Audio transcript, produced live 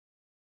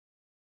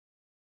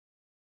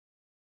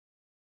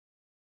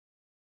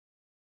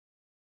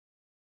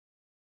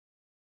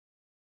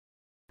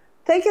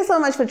Thank you so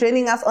much for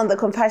joining us on the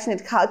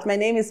Compassionate Couch. My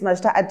name is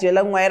Majda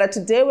Adjola Ngwaira.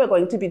 Today we're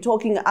going to be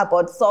talking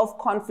about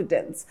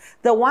self-confidence.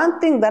 The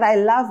one thing that I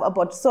love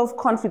about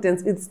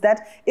self-confidence is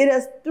that it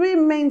has three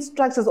main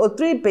structures or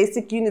three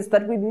basic units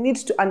that we need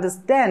to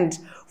understand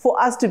for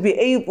us to be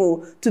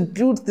able to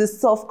build this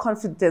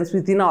self-confidence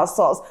within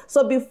ourselves.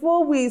 So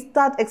before we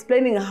start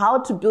explaining how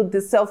to build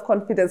this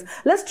self-confidence,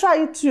 let's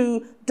try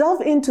to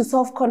delve into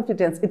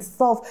self-confidence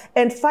itself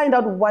and find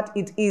out what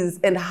it is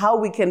and how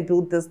we can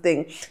build this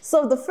thing.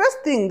 So the first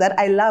thing that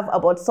I love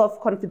about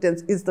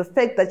self-confidence is the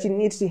fact that you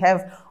need to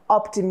have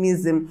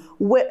optimism.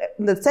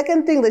 The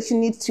second thing that you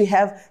need to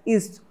have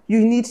is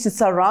you need to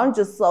surround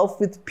yourself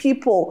with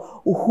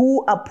people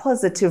who are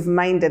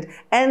positive-minded.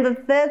 And the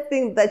third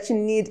thing that you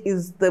need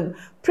is the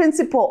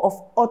principle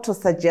of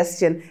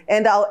autosuggestion.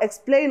 And I'll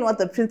explain what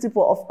the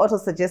principle of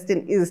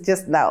autosuggestion is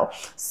just now.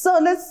 So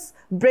let's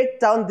break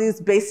down these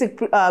basic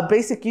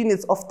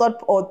units of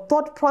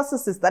thought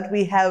processes that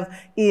we have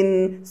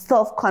in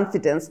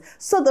self-confidence.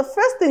 So the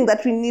first thing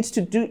that we need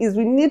to do is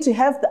we need to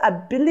have the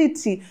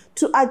ability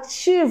to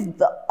achieve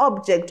the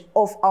object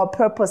of our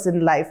purpose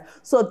in life.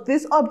 So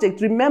this object,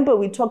 remember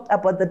we talked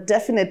about the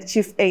definite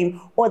chief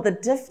aim or the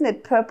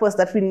definite purpose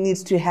that we need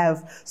to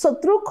have. So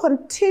through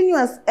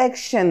continuous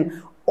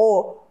action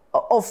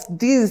of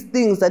these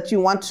things that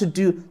you want to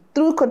do,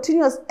 through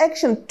continuous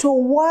action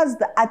towards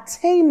the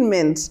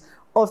attainment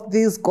of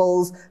these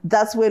goals,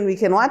 that's when we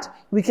can what?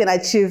 We can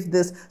achieve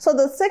this. So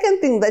the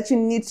second thing that you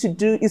need to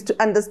do is to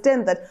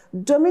understand that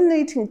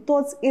dominating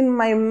thoughts in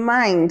my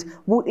mind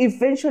will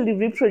eventually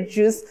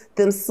reproduce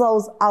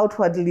themselves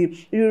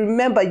outwardly. You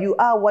remember you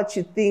are what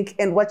you think,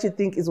 and what you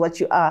think is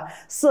what you are.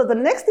 So the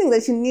next thing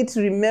that you need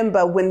to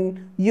remember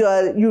when you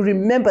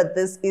remember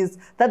this is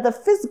that the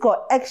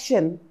physical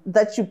action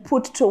that you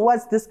put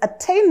towards this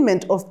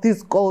attainment of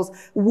these goals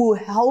will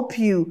help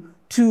you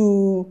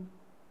to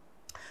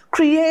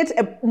create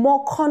a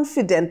more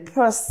confident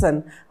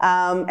person.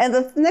 And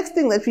the next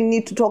thing that we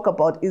need to talk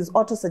about is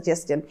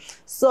autosuggestion.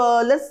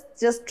 So let's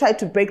just try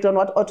to break down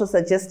what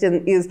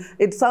autosuggestion is.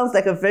 It sounds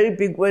like a very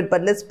big word,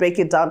 but let's break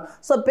it down.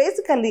 So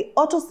basically,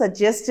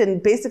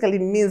 autosuggestion basically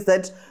means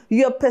that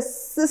you're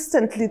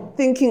persistently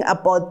thinking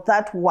about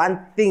that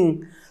one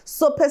thing.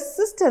 So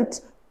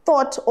persistent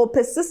thought or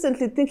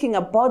persistently thinking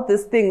about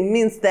this thing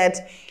means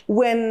that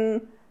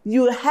when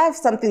you have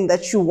something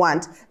that you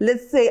want.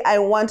 Let's say I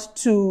want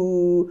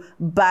to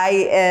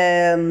buy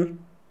a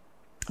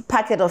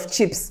packet of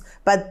chips,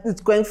 but it's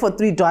going for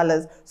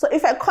 $3. So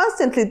if I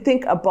constantly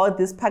think about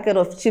this packet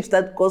of chips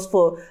that goes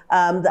for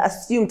the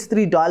assumed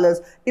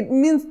 $3, it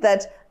means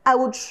that I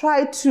would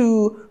try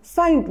to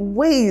find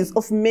ways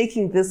of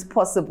making this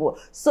possible.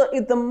 So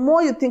the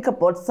more you think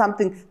about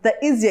something, the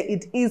easier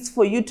it is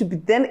for you to be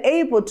then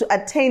able to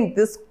attain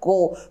this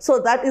goal. So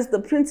that is the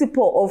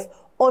principle of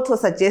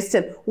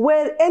autosuggestion,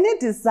 where any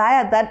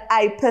desire that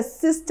I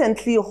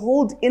persistently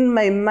hold in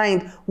my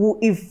mind will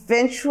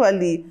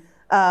eventually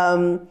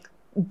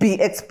be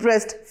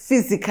expressed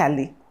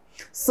physically.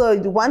 So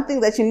the one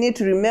thing that you need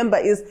to remember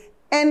is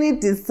any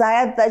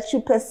desire that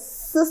you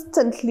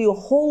persistently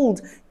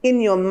hold in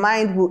your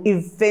mind will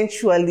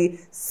eventually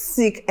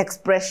seek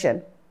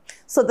expression.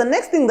 So the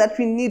next thing that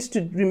we need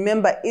to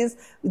remember is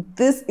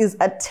this is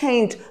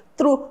attained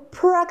through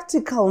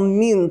practical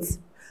means.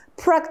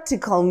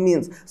 Practical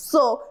means.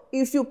 So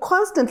if you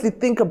constantly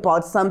think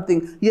about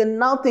something, you're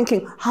now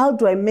thinking, how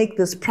do I make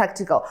this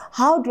practical?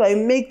 How do I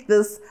make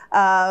this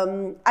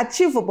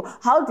achievable?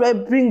 How do I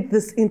bring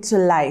this into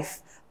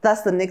life?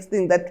 That's the next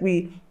thing that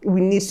we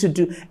need to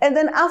do. And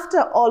then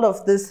after all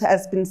of this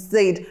has been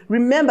said,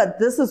 remember,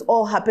 this is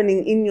all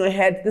happening in your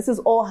head. This is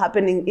all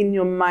happening in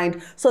your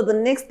mind. So the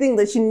next thing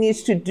that you need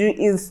to do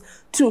is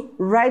to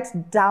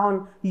write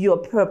down your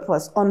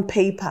purpose on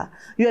paper.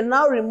 You're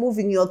now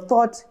removing your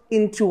thought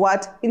into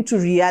what? Into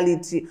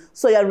reality.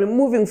 So you're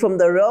removing from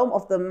the realm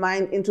of the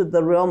mind into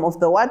the realm of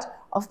the what?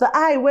 Of the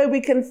eye, where we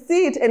can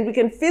see it and we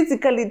can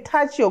physically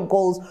touch your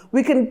goals.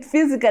 We can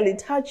physically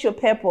touch your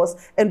purpose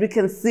and we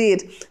can see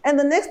it. And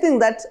the next thing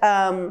that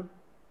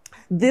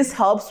this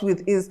helps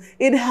with is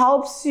it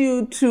helps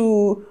you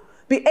to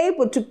be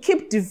able to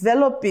keep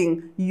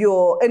developing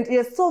and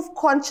you're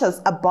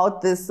self-conscious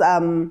about this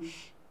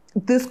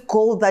this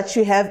goal that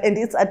you have and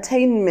its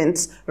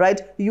attainment,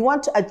 right? You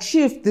want to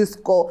achieve this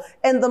goal.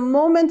 And the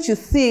moment you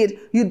see it,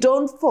 you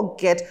don't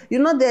forget. You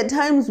know, there are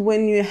times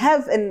when you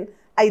have an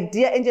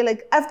idea and you're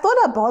like, I've thought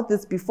about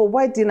this before,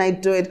 why didn't I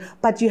do it?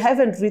 But you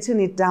haven't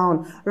written it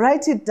down.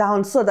 Write it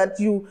down so that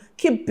you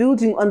keep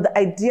building on the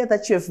idea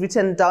that you have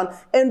written down.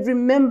 And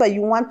remember,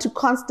 you want to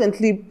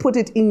constantly put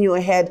it in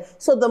your head.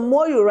 So the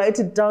more you write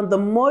it down, the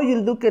more you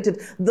look at it,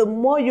 the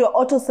more you're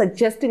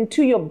auto-suggesting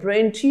to your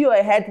brain, to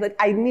your head, that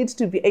I need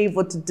to be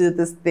able to do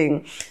this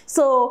thing.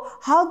 So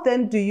how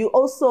then do you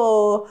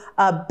also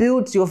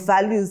build your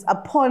values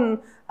upon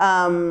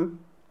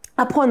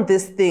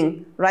this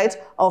thing, right,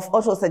 of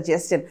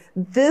auto-suggestion?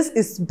 This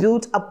is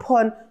built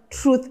upon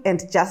truth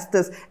and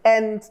justice.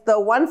 And the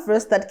one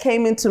verse that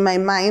came into my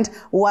mind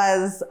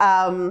was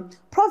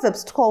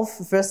Proverbs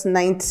 12, verse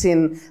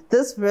 19.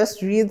 This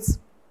verse reads,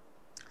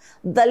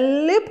 The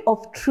lip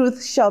of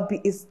truth shall be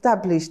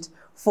established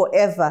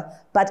forever,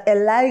 but a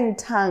lying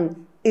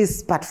tongue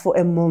is but for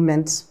a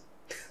moment.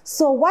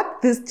 So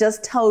what this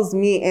just tells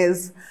me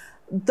is,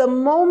 the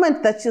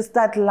moment that you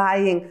start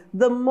lying,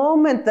 the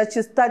moment that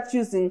you start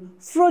using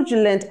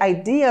fraudulent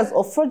ideas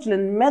or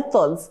fraudulent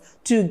methods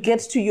to get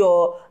to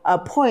your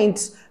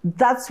point,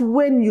 that's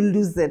when you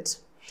lose it.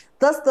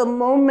 That's the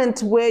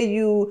moment where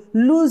you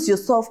lose your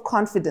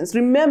self-confidence.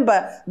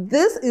 Remember,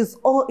 this is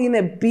all in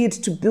a bid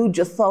to build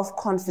your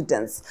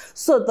self-confidence.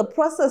 So the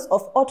process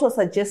of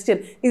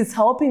auto-suggestion is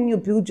helping you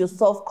build your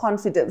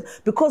self-confidence,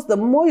 because the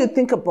more you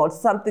think about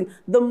something,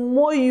 the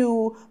more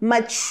you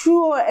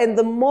mature and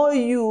the more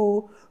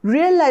you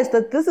realize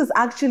that this is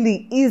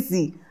actually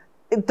easy,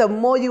 the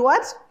more you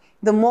what?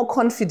 The more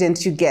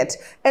confident you get.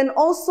 And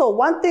also,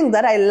 one thing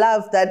that I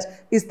love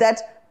is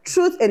that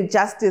truth and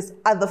justice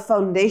are the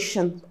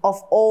foundation of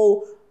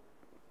all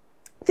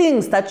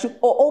things that you,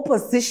 or all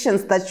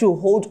positions that you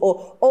hold,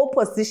 or all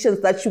positions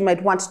that you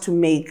might want to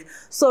make.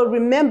 So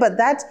remember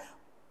that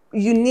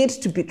you need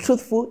to be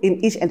truthful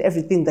in each and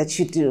everything that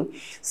you do.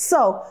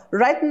 So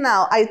right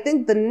now, I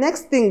think the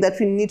next thing that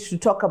we need to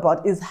talk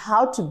about is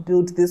how to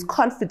build this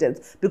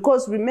confidence.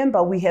 Because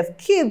remember, we have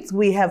kids,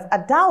 we have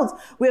adults,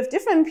 we have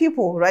different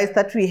people, right,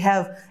 that we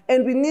have,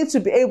 and we need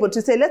to be able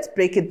to say, let's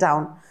break it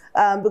down.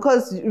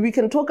 Because we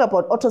can talk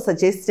about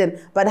auto-suggestion,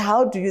 but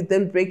how do you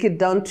then break it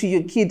down to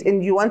your kid,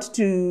 and you want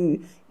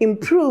to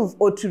improve,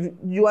 or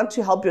you want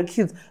to help your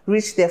kids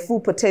reach their full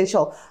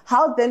potential?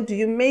 How then do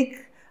you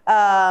make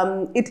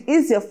it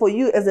easier for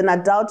you as an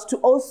adult to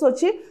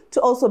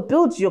also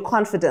build your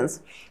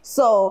confidence?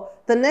 So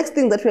the next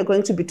thing that we're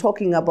going to be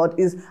talking about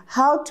is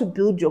how to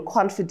build your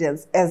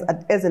confidence as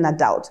an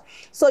adult.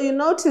 So you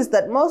notice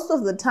that most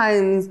of the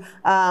times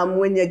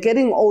when you're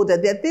getting older,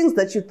 there are things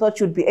that you thought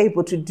you'd be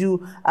able to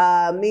do.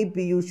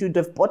 Maybe you should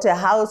have bought a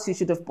house, you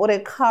should have bought a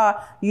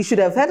car, you should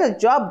have had a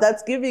job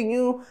that's giving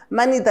you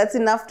money that's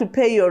enough to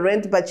pay your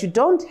rent, but you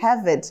don't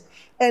have it.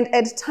 And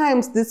at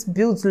times, this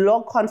builds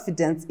low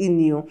confidence in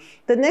you.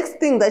 The next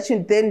thing that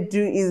you then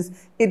do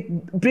is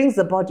it brings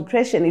about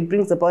depression, it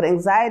brings about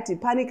anxiety,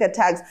 panic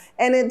attacks.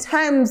 And at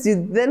times,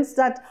 you then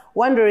start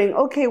wondering,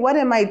 okay, what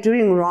am I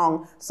doing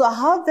wrong? So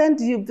how then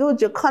do you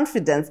build your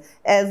confidence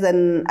as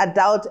an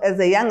adult, as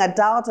a young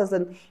adult,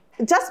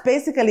 just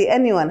basically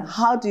anyone?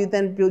 How do you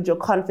then build your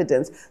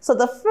confidence? So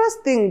the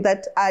first thing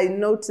that I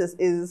notice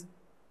is,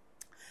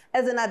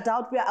 as an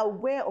adult, we are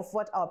aware of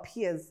what our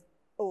peers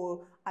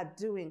are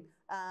doing.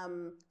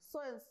 So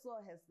and so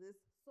has this,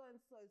 so and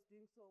so is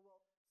doing so well.